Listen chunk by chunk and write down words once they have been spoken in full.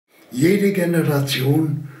Jede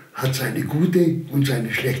Generation hat seine gute und seine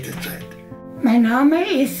schlechte Zeit. Mein Name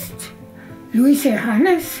ist Luise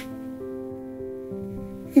Hannes.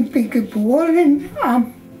 Ich bin geboren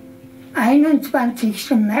am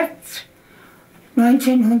 21. März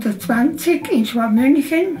 1920 in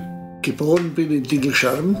Schwabmünchen. Geboren bin ich in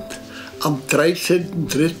Dingelscharm am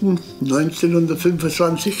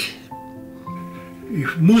 13.03.1925.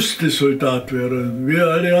 Ich musste Soldat werden, wie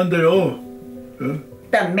alle anderen auch. Ja.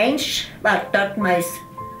 Der Mensch war damals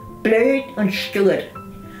blöd und stur.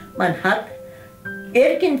 Man hat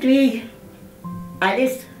irgendwie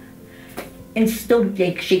alles ins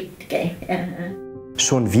Dunkle geschickt. Gell?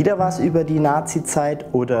 Schon wieder was über die Nazi-Zeit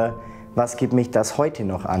oder was geht mich das heute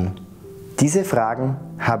noch an? Diese Fragen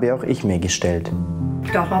habe auch ich mir gestellt.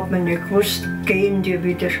 Da hat man nicht gewusst, gehen die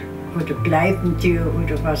wieder oder bleiben die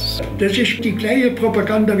oder was. Das ist die gleiche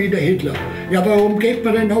Propaganda wie der Hitler. Ja, warum geht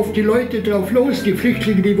man denn auf die Leute drauf los? Die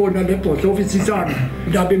Flüchtlinge, die wohnen in Aleppo, so wie sie sagen.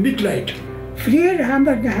 Und da habe ich Mitleid. Früher haben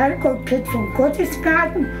wir den Herrgott gehabt vom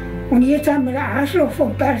Gottesgarten und jetzt haben wir den Arschloch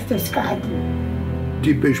vom Berchtesgaden.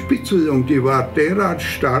 Die Bespitzelung, die war derart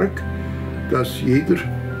stark, dass jeder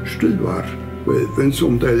still war. Weil wenn es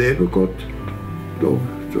um dein Leben geht, da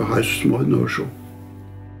heißt es mal nur schon.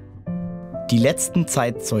 Die letzten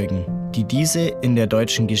Zeitzeugen, die diese in der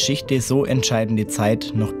deutschen Geschichte so entscheidende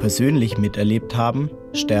Zeit noch persönlich miterlebt haben,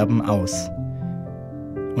 sterben aus.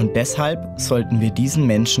 Und deshalb sollten wir diesen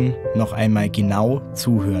Menschen noch einmal genau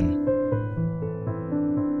zuhören.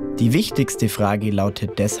 Die wichtigste Frage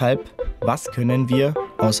lautet deshalb, was können wir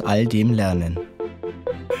aus all dem lernen?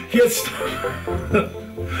 Jetzt,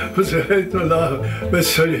 was soll ich noch lachen, wenn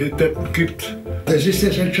es solche Deppen gibt. Das ist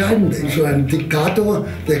das Entscheidende. So ein Diktator,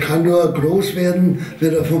 der kann nur groß werden,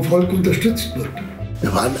 wenn er vom Volk unterstützt wird.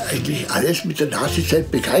 Wir waren eigentlich alles mit der Nazi-Zeit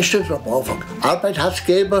begeistert am Anfang. Arbeit hat es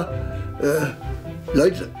gegeben,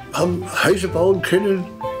 Leute haben Häuser bauen können.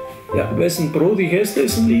 Ja, wessen Brot ich esse,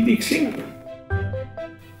 dessen Lied ich singe.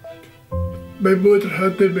 Meine Mutter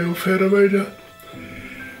hat nicht mehr aufhören wollen,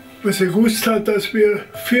 weil sie gewusst hat, dass wir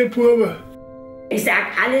 4 Buben. Ich sage,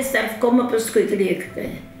 alles darf kommen, was gut liegt,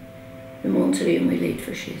 wenn man unsere junge Leute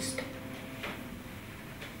verschießt.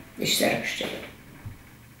 Ich sag's dir.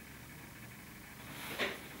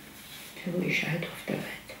 Du bist halt auf der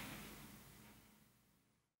Welt.